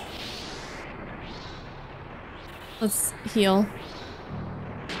 Let's heal.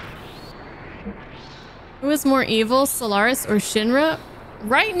 Who is more evil, Solaris or Shinra?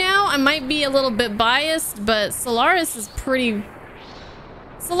 Right now, I might be a little bit biased, but Solaris is pretty...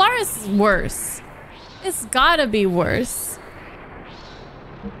 Solaris is worse. It's gotta be worse.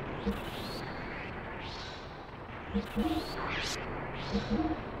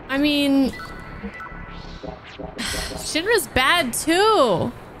 I mean... Shinra's bad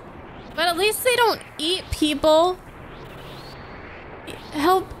too. But at least they don't eat people.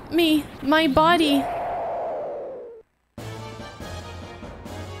 Help me, my body.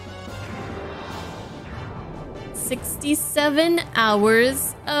 "67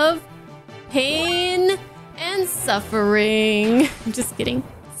 hours of pain and suffering." I'm just kidding.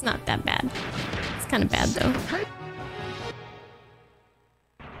 It's not that bad. It's kind of bad though.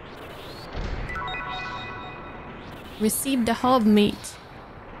 Received a hob meat.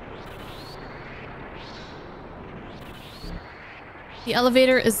 The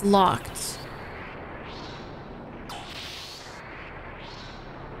elevator is locked.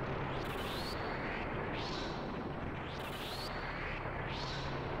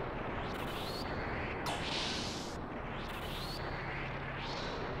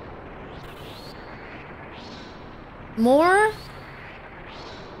 More?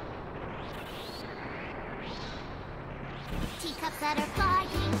 Teacups that are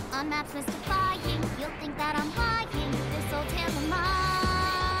flying on maps mystifying. You'll think that I'm lying. This old tale of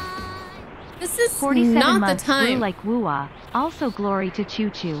mine. This is 47 not the months time. grew like woo-ah. Also glory to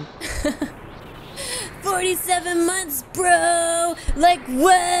Choo Choo. 47 months, bro! Like,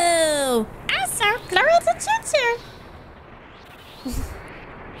 whoa! Also, glory to Choo Choo!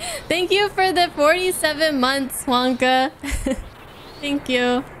 Thank you for the 47 months, Wonka. Thank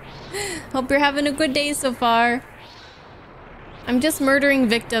you. Hope you're having a good day so far. I'm just murdering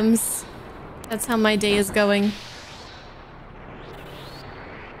victims. That's how my day is going.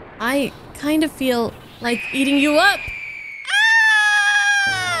 I kind of feel like eating you up.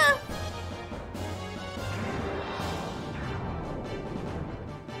 Ah!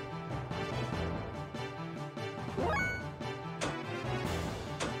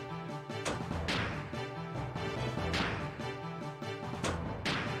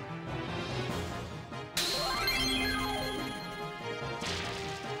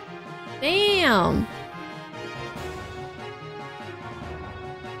 Damn.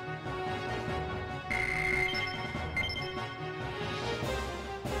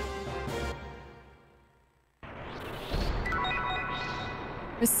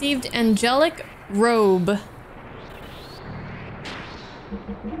 Received angelic robe.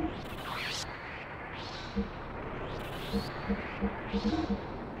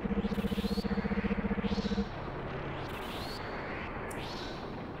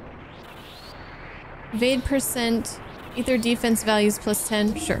 Evade %, ether defense values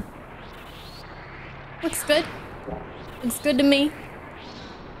 +10. Sure. Looks good. Looks good to me.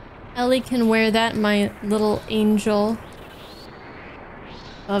 Ellie can wear that, my little angel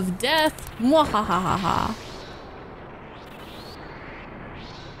of death. Mwahahaha.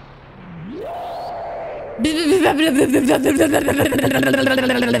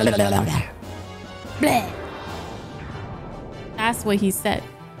 Bleh. That's what he said.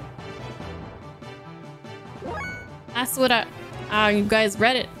 That's what you guys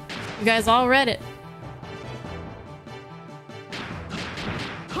read it. You guys all read it.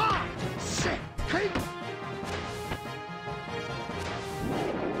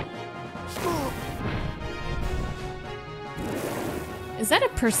 Is that a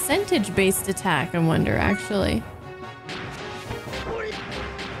percentage-based attack, I wonder, actually?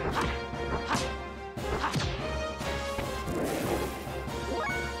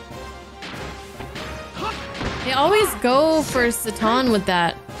 They always go for Satan with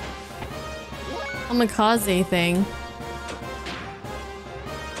that kamikaze thing.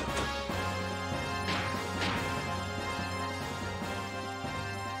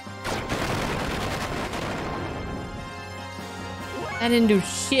 I didn't do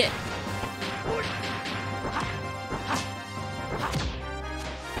shit.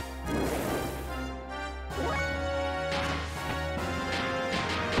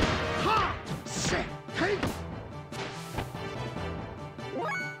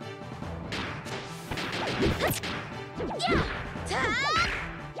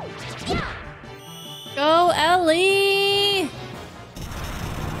 Go, Ellie!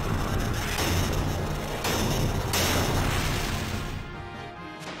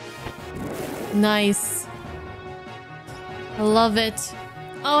 Nice. I love it.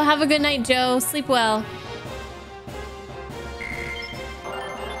 Oh, have a good night, Joe. Sleep well.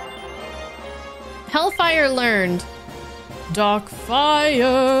 Hellfire learned. Dark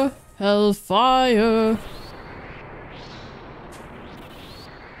fire. Hellfire.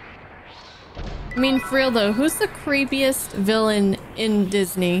 I mean, for real though, who's the creepiest villain in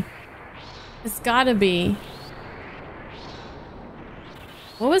Disney? It's gotta be.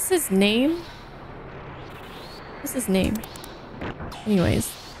 What was his name? What's his name?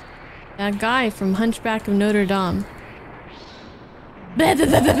 Anyways. That guy from Hunchback of Notre Dame.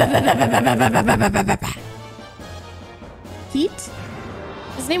 Pete?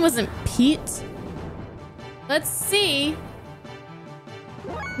 His name wasn't Pete. Let's see.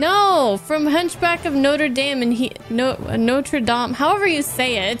 No, from Hunchback of Notre Dame and Notre Dame. However you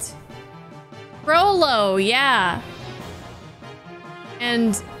say it. Frollo, yeah.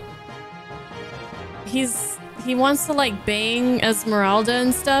 And he wants to like bang Esmeralda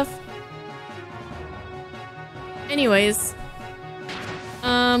and stuff. Anyways.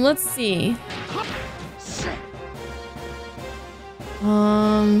 Let's see.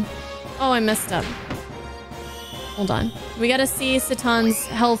 Oh, I messed up. Hold on. We gotta see Satan's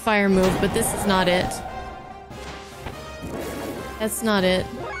Hellfire move, but this is not it. That's not it.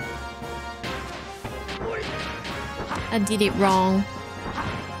 I did it wrong.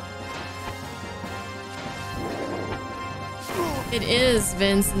 It is,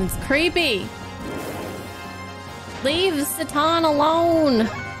 Vince, and it's creepy. Leave Satan alone.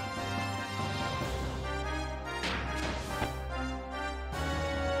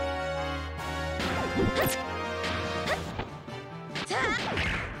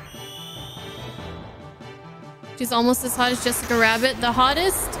 She's almost as hot as Jessica Rabbit. The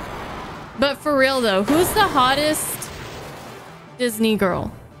hottest? But for real though, who's the hottest Disney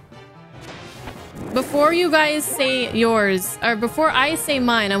girl? Before you guys say yours, or before I say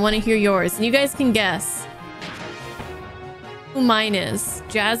mine, I want to hear yours. And you guys can guess who mine is.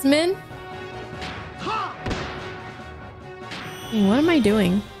 Jasmine? Hey, what am I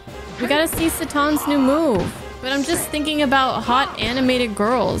doing? We gotta see Satan's new move. But I'm just thinking about hot animated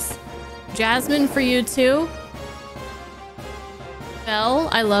girls. Jasmine for you too? Belle?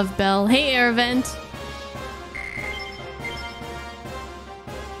 I love Belle. Hey, Airvent.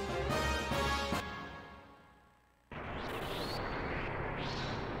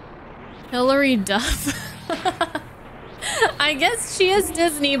 Hilary Duff. I guess she is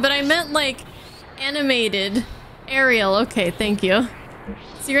Disney, but I meant like animated. Ariel. Okay, thank you.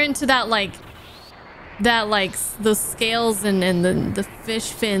 So you're into that like the scales and the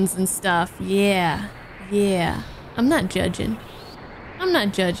fish fins and stuff. Yeah. Yeah. I'm not judging. I'm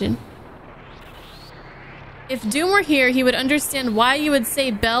not judging. If Doom were here, he would understand why you would say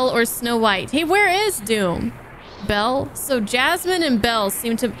Belle or Snow White. Hey, where is Doom? Belle? So Jasmine and Belle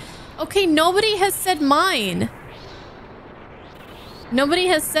seem to... Okay, nobody has said mine. Nobody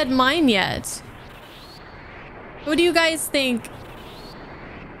has said mine yet. Who do you guys think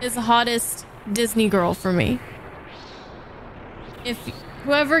is the hottest Disney girl for me? If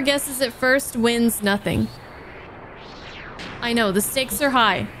whoever guesses it first wins nothing. I know, the stakes are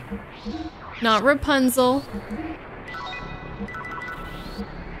high. Not Rapunzel.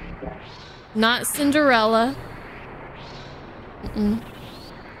 Not Cinderella. Mm-mm.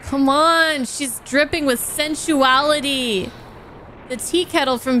 Come on, she's dripping with sensuality. The tea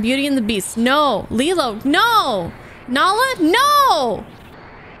kettle from Beauty and the Beast. No. Lilo. No. Nala. No.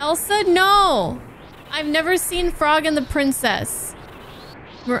 Elsa. No. I've never seen Frog and the Princess.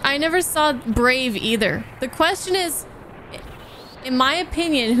 I never saw Brave either. The question is, in my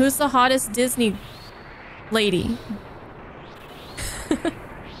opinion, who's the hottest Disney lady?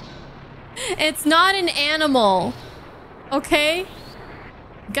 It's not an animal. Okay?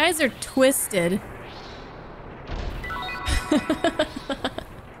 You guys are twisted.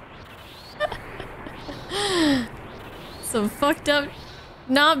 So fucked up.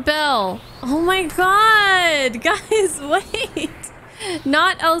 Not Belle. Oh my god. Guys, wait.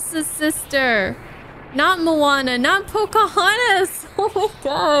 Not Elsa's sister. Not Moana. Not Pocahontas. Oh my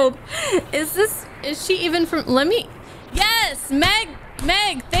god. Is she even from... Let me... Yes! Meg,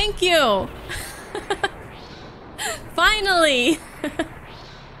 thank you. Finally.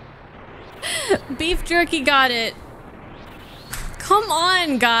 Beef jerky got it. Come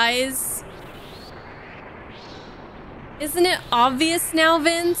on, guys. Isn't it obvious now,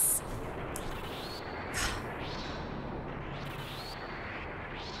 Vince?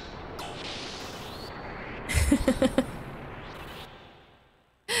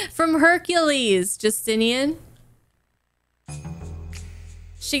 From Hercules, Justinian.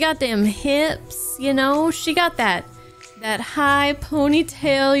 She got them hips, you know? She got that high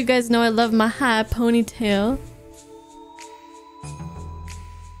ponytail. You guys know I love my high ponytail.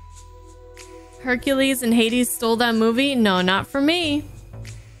 Hercules and Hades stole that movie? No, not for me.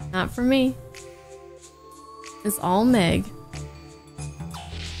 Not for me. It's all Meg.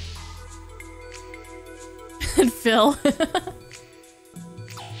 And Phil.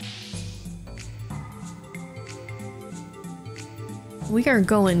 We are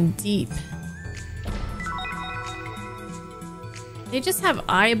going deep. They just have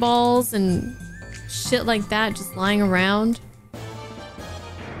eyeballs and shit like that just lying around.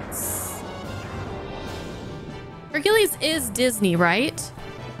 Hercules is Disney, right?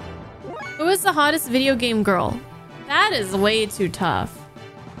 Who is the hottest video game girl? That is way too tough.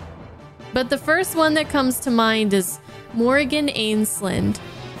 But the first one that comes to mind is Morgan Ainsland.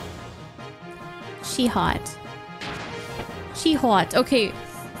 She hot. She hot. Okay.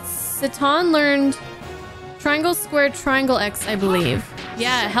 Satan learned triangle, square, triangle, X, I believe.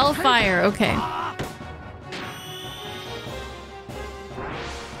 Yeah, Hellfire. Okay.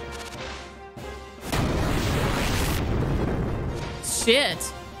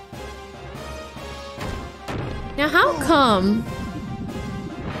 Shit. Now how come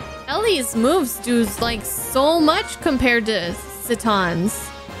Ellie's moves do like so much compared to Satan's?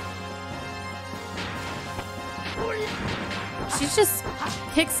 She just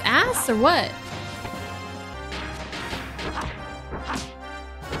kicks ass or what?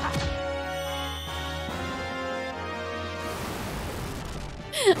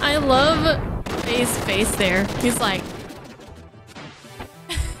 I love Faye's face there. He's like...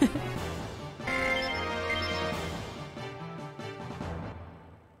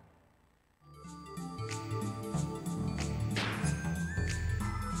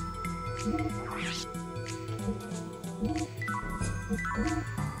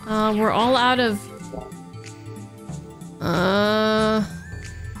 we're all out of... I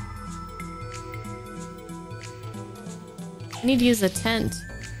need to use a tent.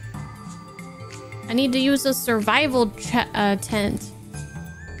 I need to use a survival tent.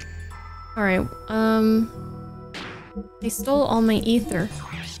 Alright, they stole all my ether.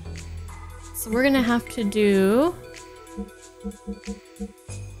 So we're gonna have to do...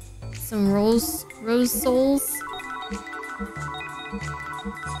 some rose souls.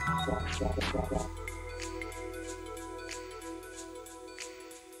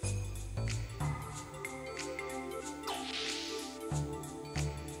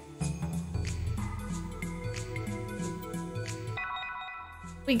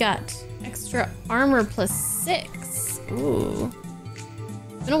 We got extra armor +6. Ooh.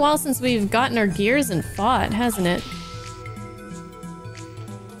 It's been a while since we've gotten our gears and fought, hasn't it?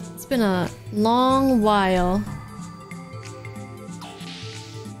 It's been a long while.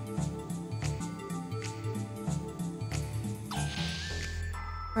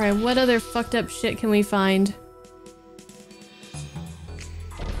 Alright, what other fucked up shit can we find?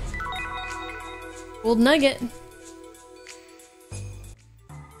 Gold nugget.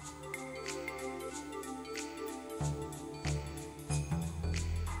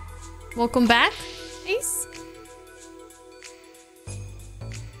 Welcome back, Ace.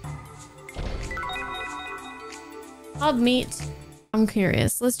 Hog meat. I'm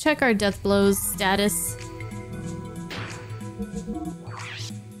curious. Let's check our death blows status.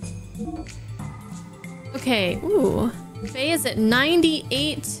 Okay, ooh. Faye is at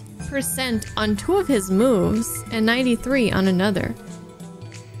 98% on 2 of his moves and 93 on another.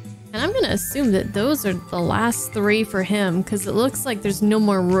 And I'm gonna assume that those are the last 3 for him because it looks like there's no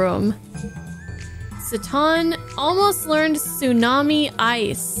more room. Satan almost learned Tsunami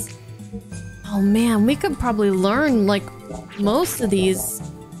Ice. Oh man, we could probably learn like most of these.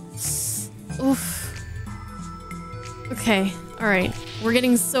 Oof. Okay, alright. We're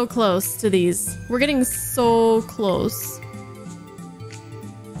getting so close to these. We're getting so close.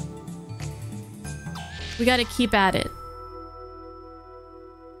 We gotta keep at it.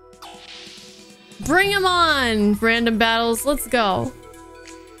 Bring them on, random battles. Let's go.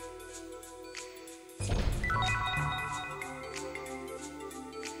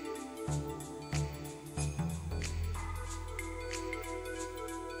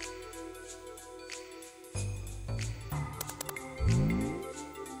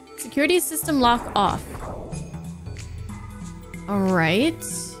 Security system lock off. All right.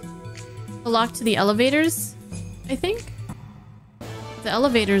 The lock to the elevators, I think. The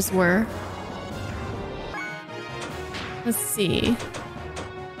elevators were. Let's see.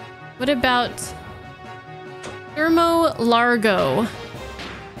 What about Thermo Largo?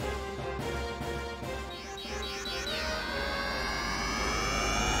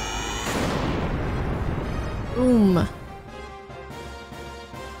 Boom.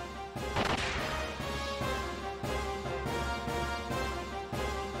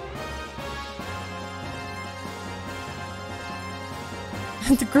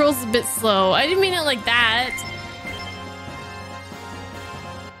 The girl's a bit slow. I didn't mean it like that.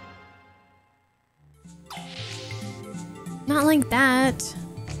 Not like that.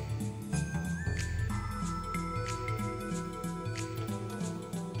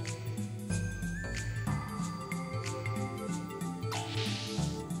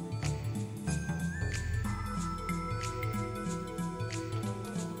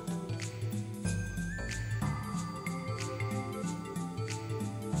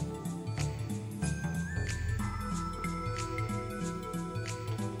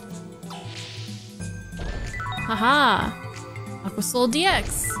 Haha! Aquasoul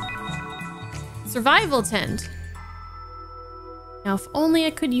DX. Survival tent. Now, if only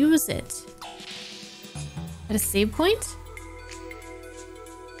I could use it. At a save point?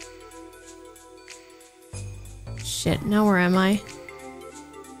 Shit, now where am I?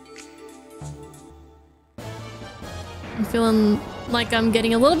 I'm feeling like I'm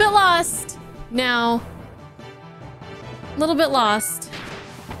getting a little bit lost now. A little bit lost.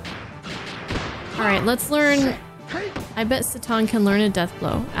 Alright, let's learn. I bet Satan can learn a death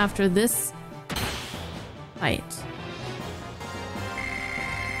blow after this fight.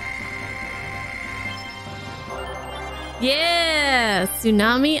 Yeah!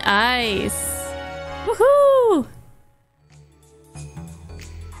 Tsunami Ice! Woohoo!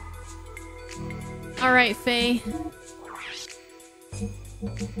 Alright, Faye.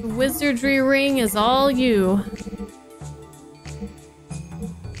 The wizardry ring is all you.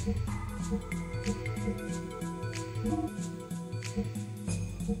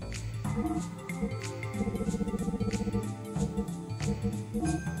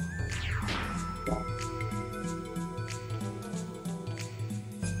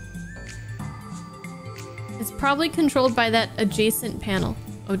 It's probably controlled by that adjacent panel.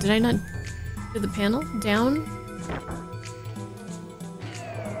 Oh, did I not do the panel? Down?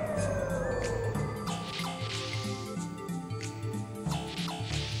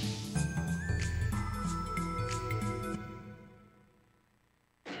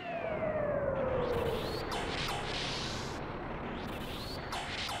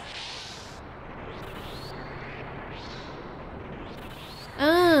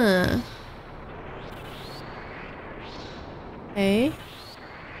 Okay.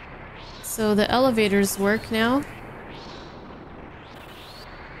 So the elevators work now.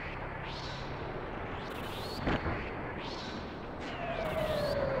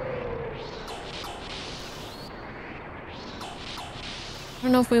 I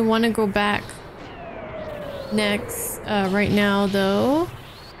don't know if we want to go back next right now though.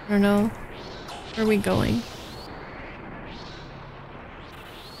 I don't know. Where are we going?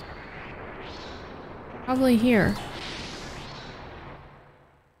 Probably here.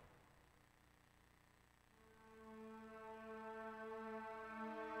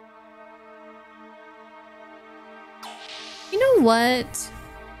 You know what?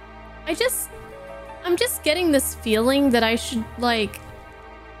 I'm just getting this feeling that I should like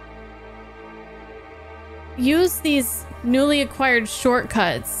use these newly acquired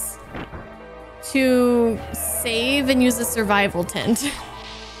shortcuts to save and use a survival tent.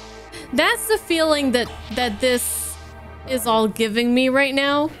 That's the feeling that this is all giving me right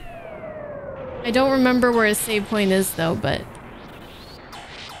now. I don't remember where a save point is though, but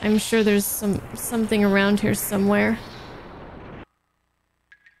I'm sure there's something around here somewhere.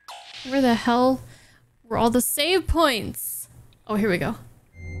 Where the hell were all the save points? Oh, here we go.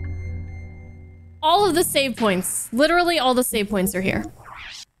 All of the save points. Literally all the save points are here.